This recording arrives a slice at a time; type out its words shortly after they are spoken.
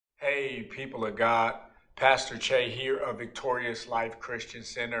Hey, people of God, Pastor Che here of Victorious Life Christian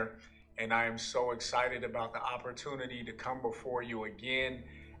Center, and I am so excited about the opportunity to come before you again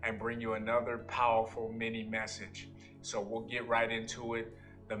and bring you another powerful mini message. So we'll get right into it.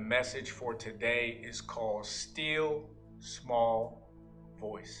 The message for today is called Still Small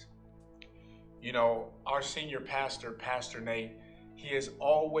Voice. You know, our senior pastor, Pastor Nate, he has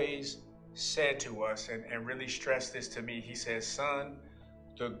always said to us and really stressed this to me. He says, son,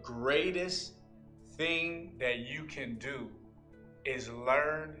 the greatest thing that you can do is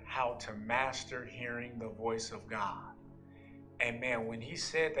learn how to master hearing the voice of God. And man, when he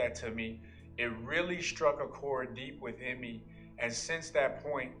said that to me, it really struck a chord deep within me. And since that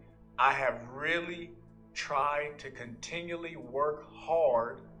point, I have really tried to continually work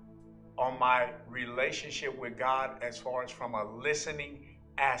hard on my relationship with God as far as from a listening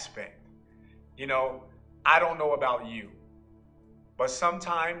aspect. You know, I don't know about you, but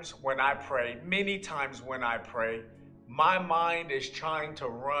sometimes when I pray, many times when I pray, my mind is trying to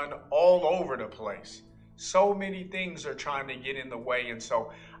run all over the place. So many things are trying to get in the way. And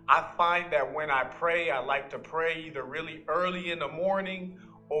so I find that when I pray, I like to pray either really early in the morning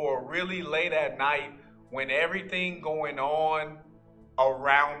or really late at night when everything going on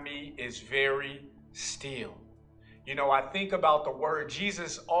around me is very still. You know, I think about the word.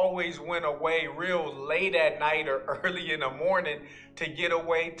 Jesus always went away real late at night or early in the morning to get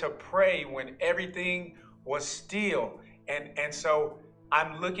away to pray when everything was still. And so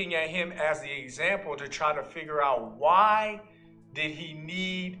I'm looking at him as the example to try to figure out, why did he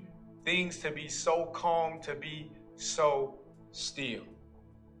need things to be so calm, to be so still?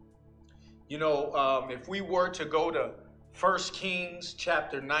 You know, if we were to go to 1 Kings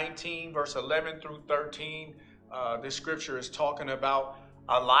chapter 19, verse 11 through 13, this scripture is talking about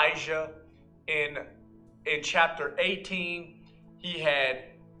Elijah. In chapter 18, he had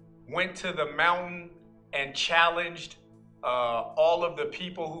went to the mountain and challenged all of the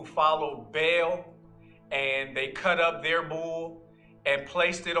people who followed Baal, and they cut up their bull and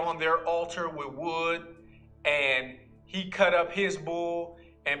placed it on their altar with wood, and he cut up his bull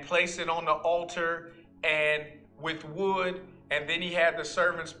and placed it on the altar and with wood. And then he had the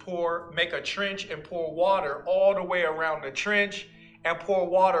servants make a trench and pour water all the way around the trench and pour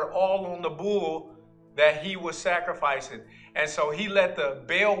water all on the bull that he was sacrificing. And so he let the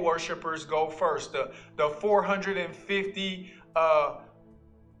Baal worshipers go first, the 450 Baal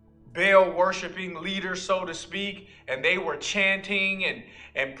worshiping leaders, so to speak. And they were chanting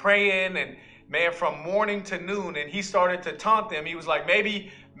and praying, and man, from morning to noon. And he started to taunt them. He was like,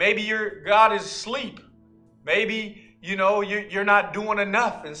 maybe your God is asleep. Maybe, you know, you're not doing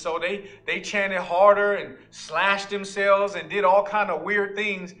enough. And so they chanted harder and slashed themselves and did all kind of weird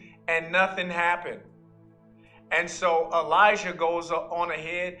things, and nothing happened. And so Elijah goes on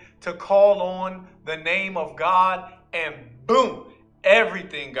ahead to call on the name of God, and boom,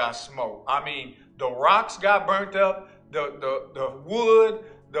 everything got smoked. I mean, the rocks got burnt up, the wood,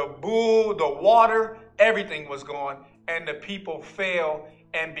 the bull, the water, everything was gone, and the people fell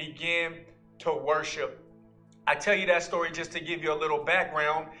and began to worship. I tell you that story just to give you a little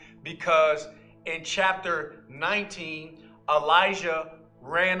background, because in chapter 19, Elijah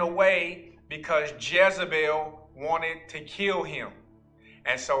ran away because Jezebel wanted to kill him.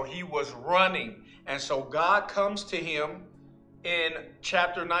 And so he was running. And so God comes to him in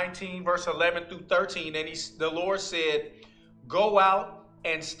chapter 19, verse 11 through 13. And the Lord said, go out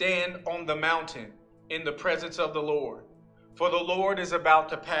and stand on the mountain in the presence of the Lord, for the Lord is about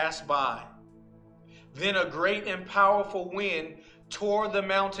to pass by. Then a great and powerful wind tore the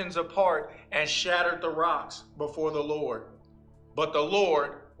mountains apart and shattered the rocks before the Lord. But the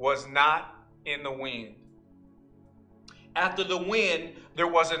Lord was not in the wind. After the wind, there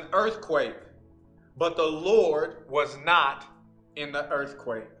was an earthquake, but the Lord was not in the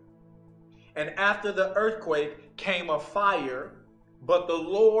earthquake. And after the earthquake came a fire, but the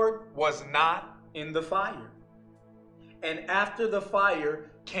Lord was not in the fire. And after the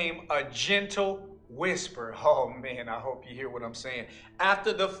fire came a gentle whisper. Oh man, I hope you hear what I'm saying.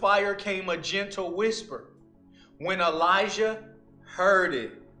 After the fire came a gentle whisper. When Elijah heard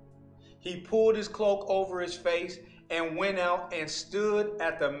it, he pulled his cloak over his face and went out and stood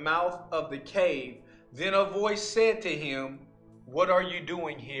at the mouth of the cave. Then a voice said to him, what are you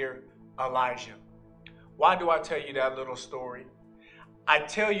doing here, Elijah? Why do I tell you that little story? I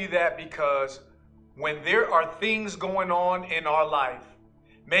tell you that because when there are things going on in our life,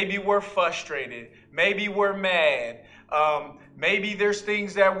 Maybe we're frustrated. Maybe we're mad. Maybe there's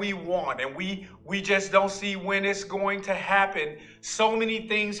things that we want and we just don't see when it's going to happen. So many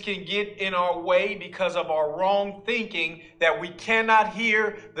things can get in our way because of our wrong thinking that we cannot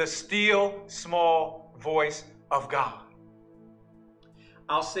hear the still small voice of God.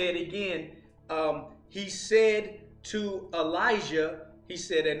 I'll say it again. He said to Elijah, he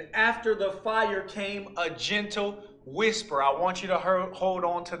said, and after the fire came a gentle whisper. I want you to hold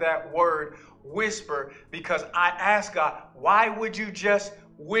on to that word, whisper, because I asked God, why would you just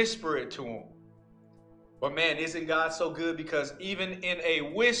whisper it to him? But man, isn't God so good? Because even in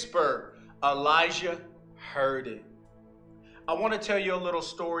a whisper, Elijah heard it. I want to tell you a little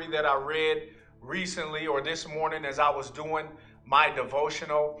story that I read recently or this morning as I was doing my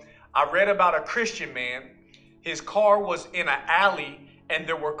devotional. I read about a Christian man. His car was in an alley and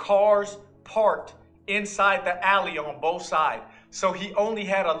there were cars parked inside the alley on both sides. So he only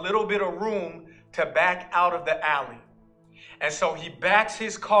had a little bit of room to back out of the alley. And so he backs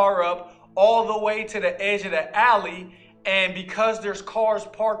his car up all the way to the edge of the alley. And because there's cars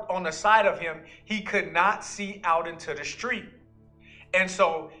parked on the side of him, he could not see out into the street. And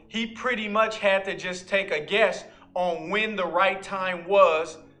so he pretty much had to just take a guess on when the right time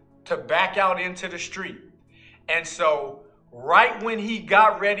was to back out into the street. And so right when he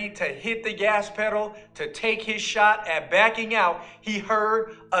got ready to hit the gas pedal to take his shot at backing out, he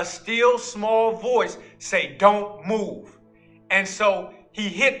heard a still small voice say, "Don't move." And so he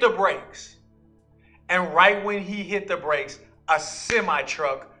hit the brakes. And right when he hit the brakes, a semi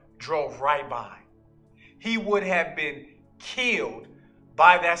truck drove right by. He would have been killed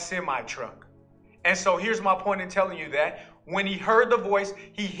by that semi truck. And so here's my point in telling you that. When he heard the voice,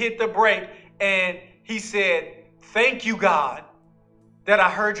 he hit the brake and he said, "Thank you, God, that I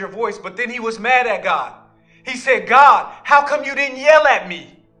heard your voice." But then he was mad at God. He said, "God, how come you didn't yell at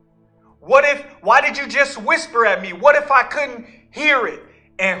me? Why did you just whisper at me? What if I couldn't hear it?"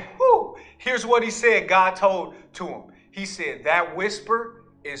 And here's what he said. God told to him. He said, "That whisper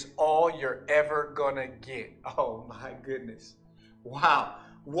is all you're ever gonna get." Oh my goodness. Wow.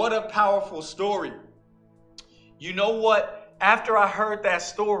 What a powerful story. You know what? After I heard that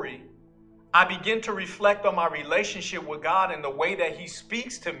story, I begin to reflect on my relationship with God and the way that he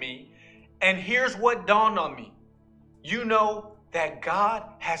speaks to me. And here's what dawned on me. You know that God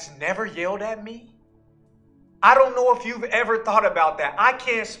has never yelled at me? I don't know if you've ever thought about that. I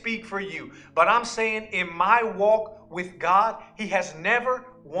can't speak for you, but I'm saying in my walk with God, he has never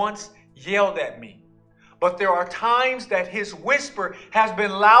once yelled at me. But there are times that his whisper has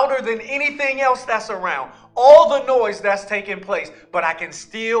been louder than anything else that's around. All the noise that's taking place, but I can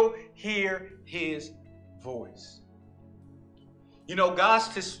still hear his voice. You know,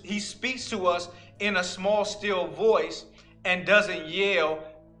 he speaks to us in a small, still voice and doesn't yell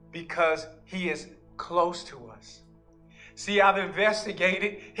because he is close to us. See, I've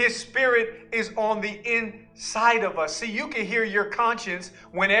investigated. His spirit is on the inside of us. See, you can hear your conscience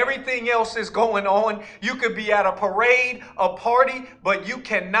when everything else is going on. You could be at a parade, a party, but you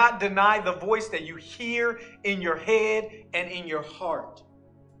cannot deny the voice that you hear in your head and in your heart.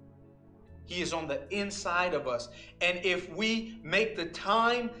 He is on the inside of us. And if we make the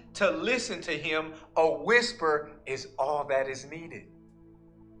time to listen to him, a whisper is all that is needed.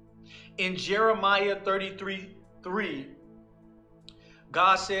 In Jeremiah 33:3,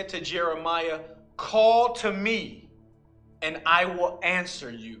 God said to Jeremiah, "Call to me, and I will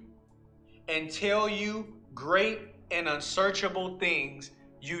answer you, and tell you great and unsearchable things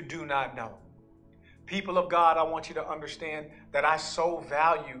you do not know." People of God, I want you to understand that I so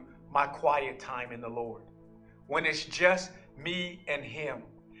value my quiet time in the Lord. When it's just me and him.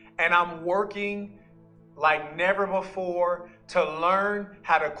 And I'm working like never before to learn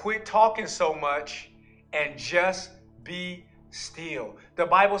how to quit talking so much and just be still. The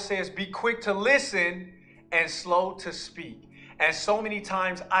Bible says, be quick to listen and slow to speak. And so many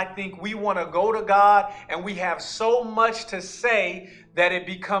times I think we want to go to God and we have so much to say that it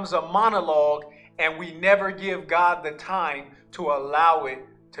becomes a monologue and we never give God the time to allow it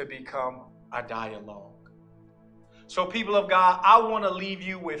to become a dialogue. So people of God, I want to leave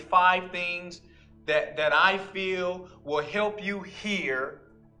you with 5 things that I feel will help you hear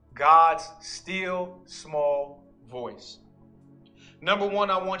God's still small voice. Number 1,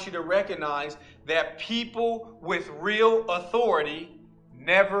 I want you to recognize that people with real authority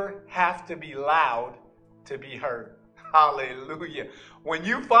never have to be loud to be heard. Hallelujah. When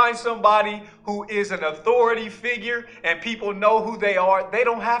you find somebody who is an authority figure and people know who they are, they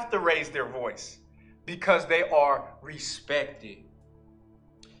don't have to raise their voice because they are respected.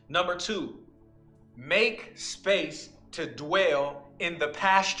 Number 2, make space to dwell in the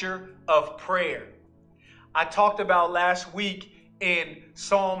pasture of prayer. I talked about last week in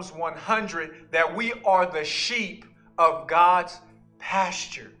Psalms 100 that we are the sheep of God's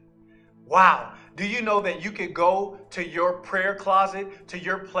pasture. Wow. Do you know that you could go to your prayer closet, to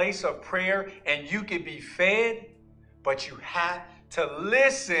your place of prayer, and you could be fed, but you have to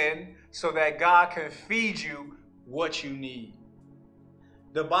listen so that God can feed you what you need.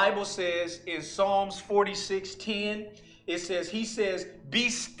 The Bible says in Psalms 46:10, it says, he says, be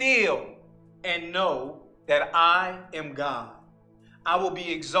still and know that I am God. I will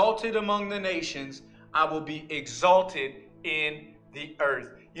be exalted among the nations. I will be exalted in the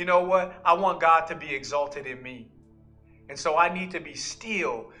earth. You know what? I want God to be exalted in me. And so I need to be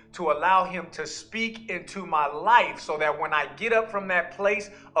still to allow him to speak into my life so that when I get up from that place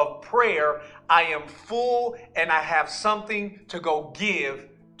of prayer, I am full and I have something to go give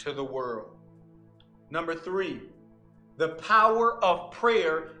to the world. Number 3, the power of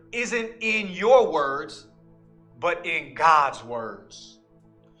prayer isn't in your words, but in God's words.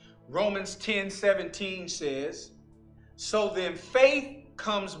 Romans 10:17 says, so then faith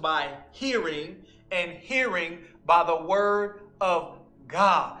comes by hearing, and hearing by the word of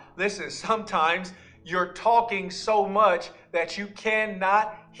God. Listen, sometimes you're talking so much that you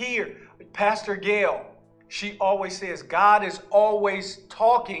cannot hear. Pastor Gail, she always says, God is always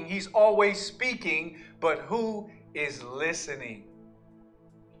talking. He's always speaking, but who is listening?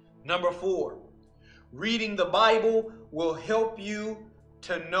 Number 4, reading the Bible will help you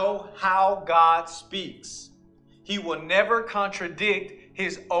to know how God speaks. He will never contradict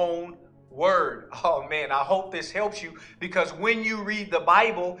his own word. Oh man, I hope this helps you, because when you read the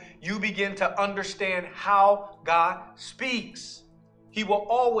Bible, you begin to understand how God speaks. He will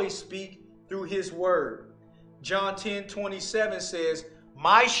always speak through his word. John 10:27 says,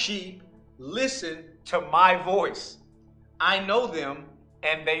 my sheep listen to my voice. I know them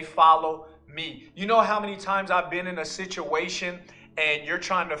and they follow me. You know how many times I've been in a situation and you're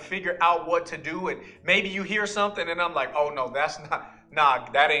trying to figure out what to do, and maybe you hear something and I'm like, oh no,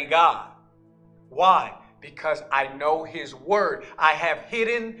 that ain't God. Why? Because I know his word. I have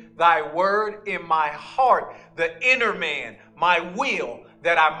hidden thy word in my heart, the inner man, my will,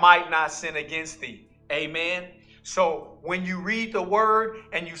 that I might not sin against thee. Amen. So when you read the word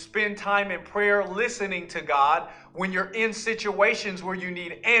and you spend time in prayer listening to God, when you're in situations where you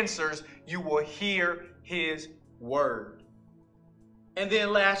need answers, you will hear his word. And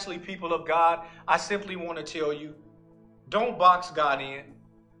then lastly, people of God, I simply want to tell you, don't box God in,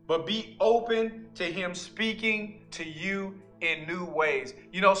 but be open to him speaking to you in new ways.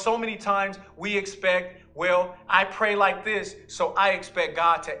 You know, so many times we expect, well, I pray like this, so I expect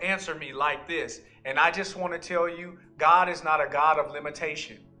God to answer me like this. And I just want to tell you, God is not a God of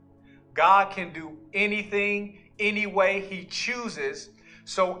limitation. God can do anything, any way he chooses.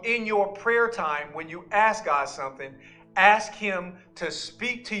 So in your prayer time, when you ask God something, ask him to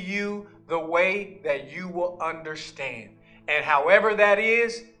speak to you the way that you will understand. And however that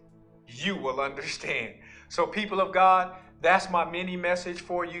is, you will understand. So people of God, that's my mini message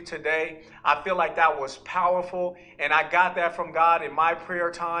for you today. I feel like that was powerful, and I got that from God in my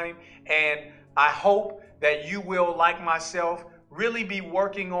prayer time. And I hope that you will, like myself, really be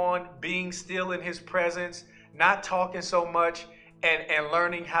working on being still in his presence, not talking so much, and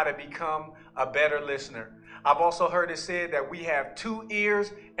learning how to become a better listener. I've also heard it said that we have 2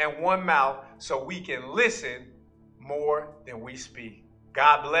 ears and 1 mouth, so we can listen more than we speak.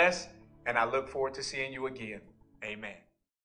 God bless, and I look forward to seeing you again. Amen.